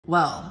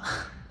Well,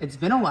 it's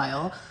been a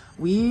while.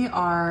 We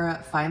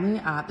are finally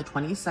at the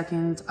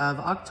 22nd of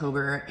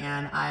October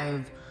and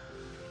I've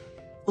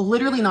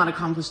literally not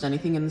accomplished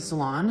anything in the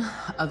salon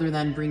other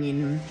than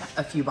bringing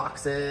a few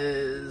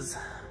boxes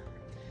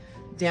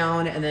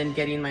down and then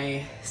getting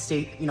my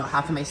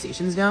half of my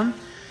stations down.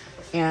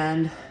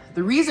 And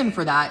the reason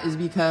for that is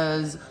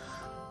because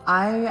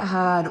I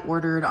had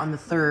ordered on the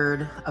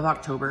 3rd of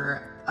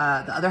October,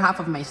 the other half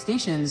of my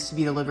stations to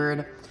be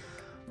delivered,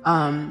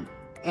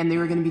 and they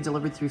were gonna be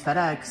delivered through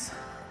FedEx.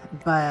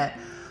 But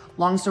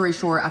long story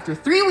short, after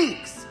 3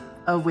 weeks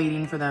of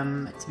waiting for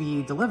them to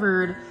be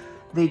delivered,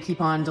 they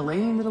keep on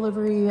delaying the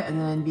delivery. And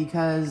then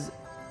because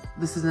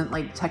this isn't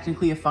like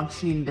technically a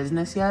functioning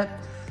business yet,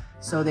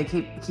 so they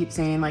keep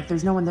saying like,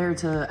 there's no one there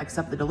to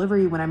accept the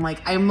delivery, when I'm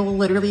like, I'm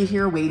literally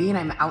here waiting.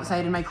 I'm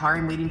outside in my car.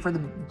 I'm waiting for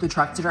the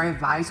truck to drive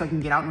by so I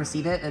can get out and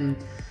receive it. And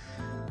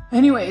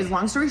anyways,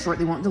 long story short,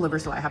 they won't deliver,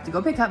 so I have to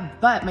go pick up.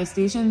 But my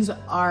stations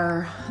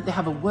they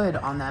have a wood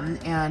on them.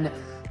 And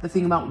the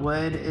thing about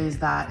wood is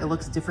that it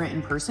looks different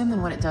in person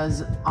than what it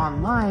does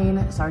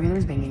online. Sorry,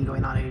 there's banging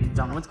going on. I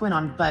don't know what's going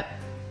on, but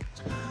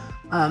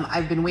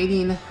I've been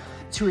waiting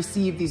to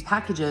receive these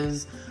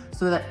packages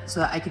so that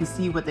I can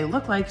see what they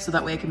look like, so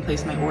that way I can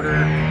place my order.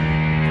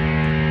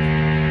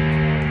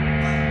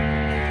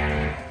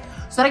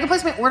 So that I can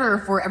place my order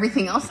for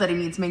everything else that I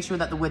need to make sure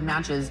that the wood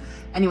matches.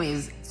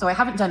 Anyways, so I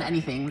haven't done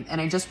anything and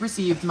I just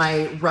received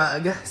my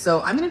rug.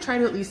 So I'm gonna try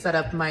to at least set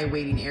up my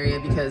waiting area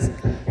because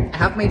I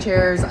have my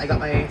chairs, I got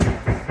my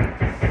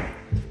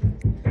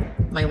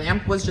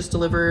lamp was just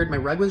delivered, my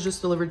rug was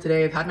just delivered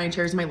today. I've had my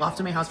chairs in my loft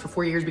in my house for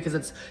 4 years because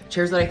it's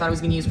chairs that I thought I was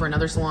gonna use for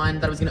another salon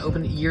that I was gonna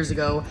open years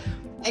ago.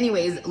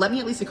 Anyways, let me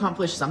at least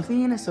accomplish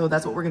something. So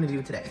that's what we're gonna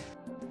do today.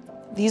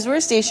 These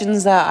were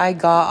stations that I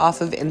got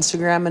off of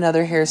Instagram.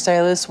 Another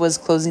hairstylist was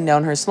closing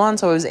down her salon,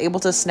 so I was able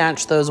to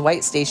snatch those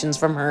white stations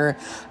from her.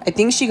 I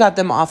think she got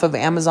them off of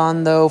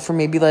Amazon though for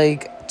maybe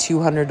like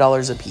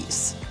 $200 a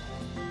piece.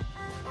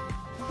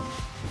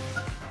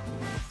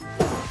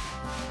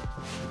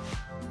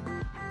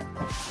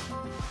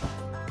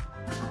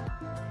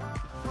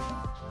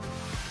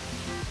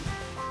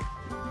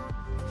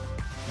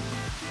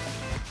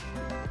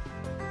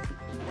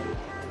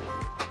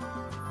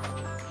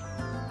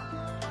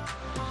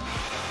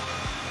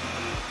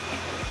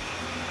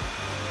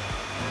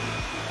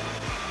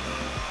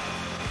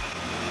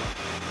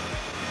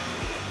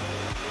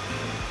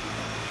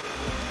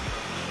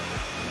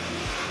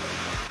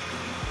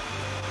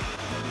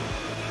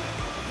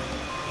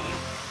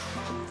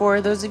 For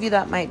those of you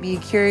that might be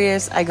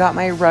curious, I got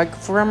my rug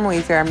from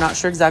Wayfair. I'm not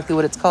sure exactly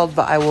what it's called,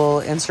 but I will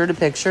insert a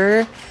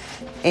picture.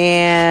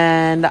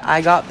 And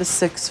I got the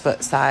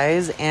 6-foot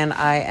size and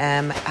I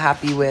am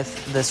happy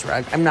with this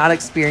rug. I'm not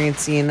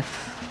experiencing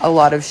a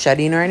lot of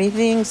shedding or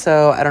anything,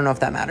 so I don't know if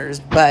that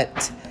matters.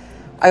 But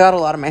I got a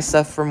lot of my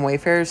stuff from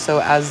Wayfair, so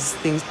as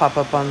things pop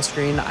up on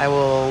screen, I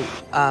will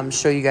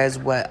show you guys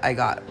what I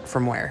got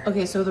from where.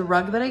 Okay, so the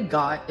rug that I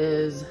got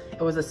it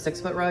was a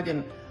 6-foot rug,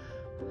 and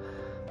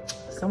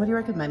somebody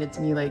recommended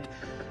to me like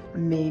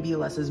maybe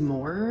less is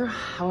more.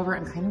 However,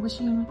 I'm kind of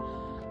wishing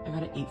I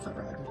got an 8-foot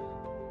rug.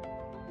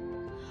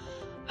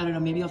 I don't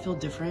know, maybe I'll feel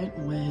different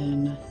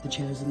when the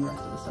chairs and the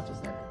rest of the stuff is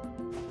there.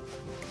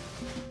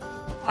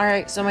 All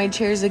right, so my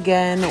chairs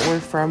again were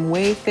from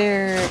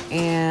Wayfair,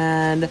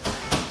 and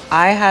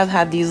I have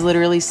had these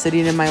literally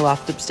sitting in my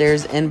loft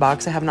upstairs in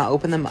box. I have not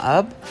opened them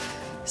up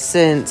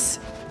since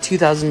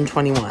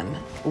 2021.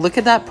 Look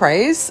at that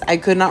price. I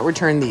could not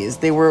return these.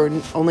 They were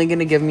only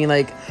gonna give me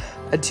like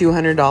a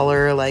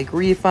 $200 like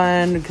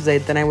refund because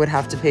then I would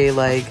have to pay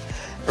like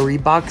a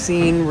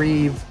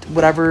reboxing,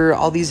 whatever,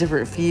 all these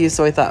different fees.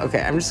 So I thought,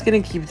 okay, I'm just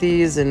gonna keep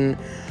these and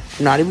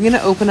I'm not even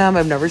gonna open them.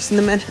 I've never seen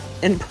them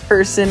in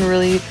person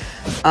really.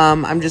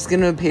 I'm just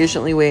gonna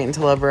patiently wait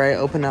until ever I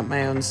open up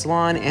my own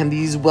salon, and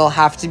these will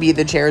have to be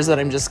the chairs that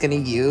I'm just gonna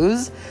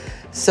use.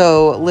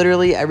 So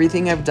literally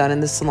everything I've done in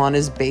the salon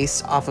is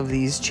based off of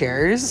these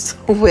chairs,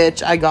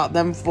 which I got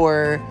them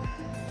for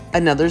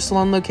another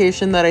salon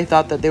location that I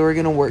thought that they were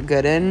gonna work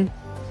good in.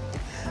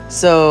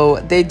 So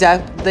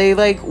they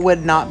like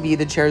would not be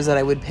the chairs that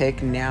I would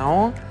pick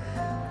now,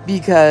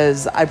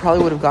 because I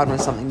probably would have gone with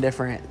something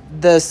different.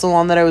 The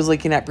salon that I was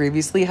looking at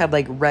previously had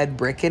like red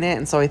brick in it,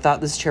 and so I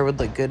thought this chair would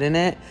look good in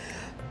it.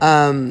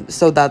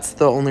 So that's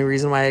the only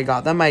reason why I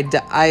got them.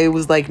 I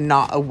was like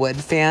not a wood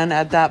fan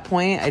at that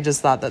point. I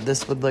just thought that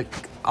this would look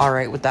all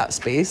right with that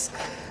space.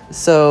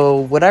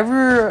 So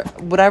whatever,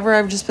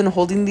 I've just been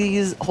holding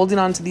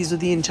on to these with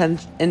the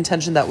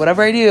intention that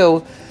whatever I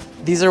do,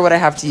 these are what I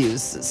have to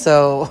use.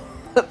 So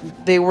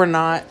they were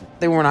not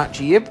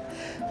cheap,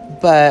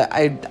 but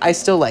I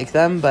still like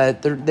them,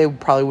 but they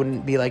probably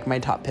wouldn't be like my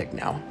top pick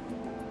now.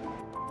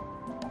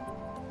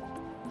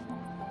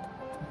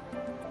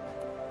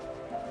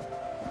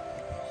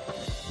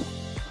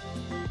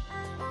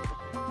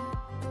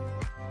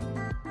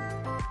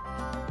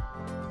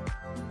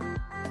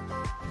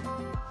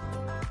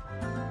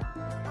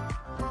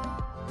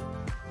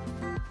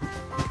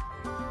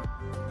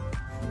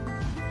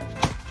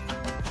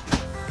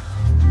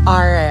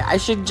 Alright, I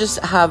should just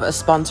have a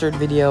sponsored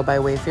video by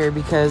Wayfair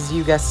because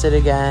you guessed it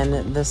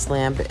again, this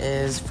lamp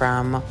is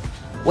from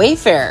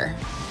Wayfair.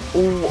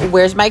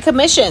 Where's my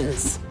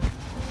commissions?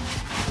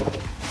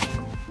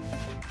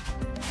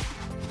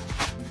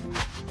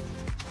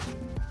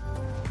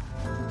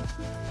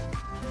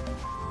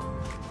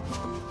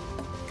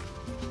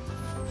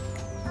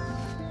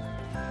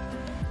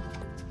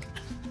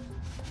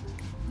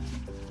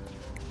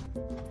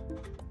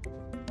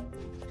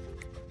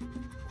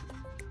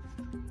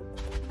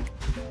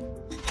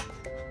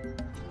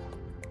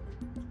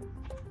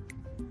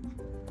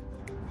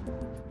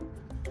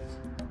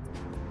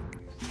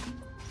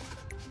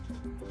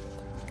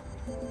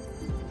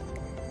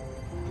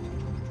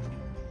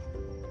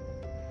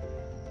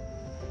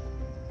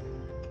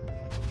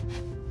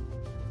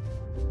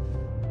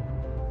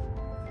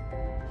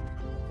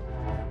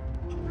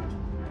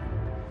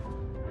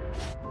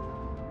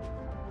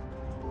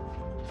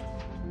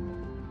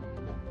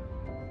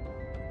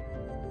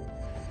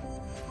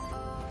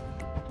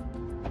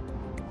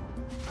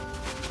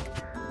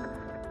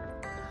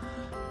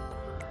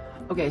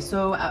 Okay,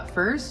 so at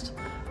first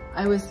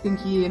I was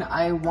thinking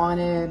I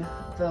wanted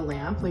the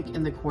lamp like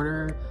in the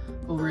corner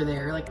over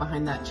there, like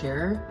behind that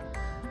chair.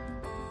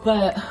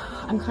 But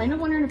I'm kind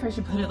of wondering if I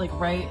should put it like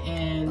right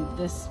in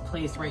this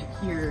place right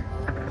here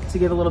to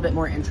give a little bit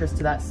more interest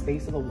to that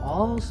space of the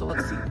wall. So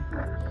let's see.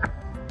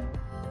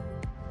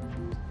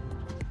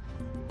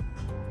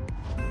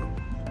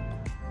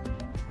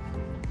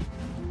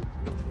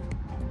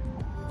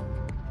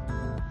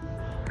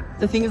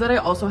 The thing is that I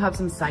also have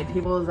some side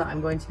tables that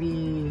I'm going to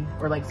be,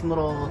 or like some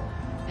little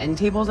end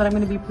tables that I'm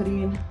going to be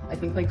putting, I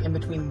think like in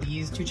between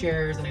these two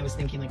chairs, and I was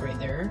thinking like right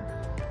there.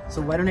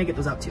 So why don't I get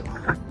those out too?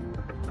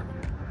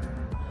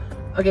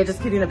 Okay, just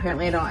kidding.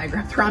 Apparently I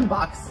grabbed the wrong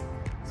box,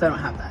 so I don't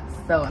have that.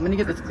 So I'm going to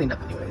get this cleaned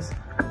up anyways.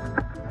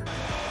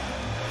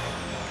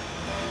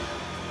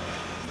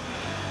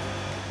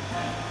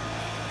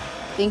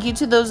 Thank you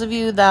to those of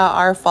you that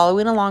are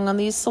following along on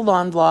these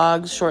salon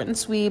vlogs, short and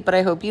sweet, but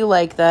I hope you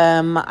like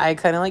them. I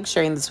kind of like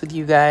sharing this with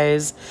you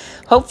guys.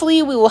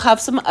 Hopefully we will have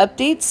some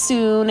updates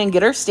soon and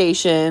get our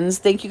stations.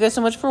 Thank you guys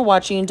so much for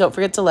watching. Don't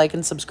forget to like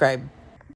and subscribe.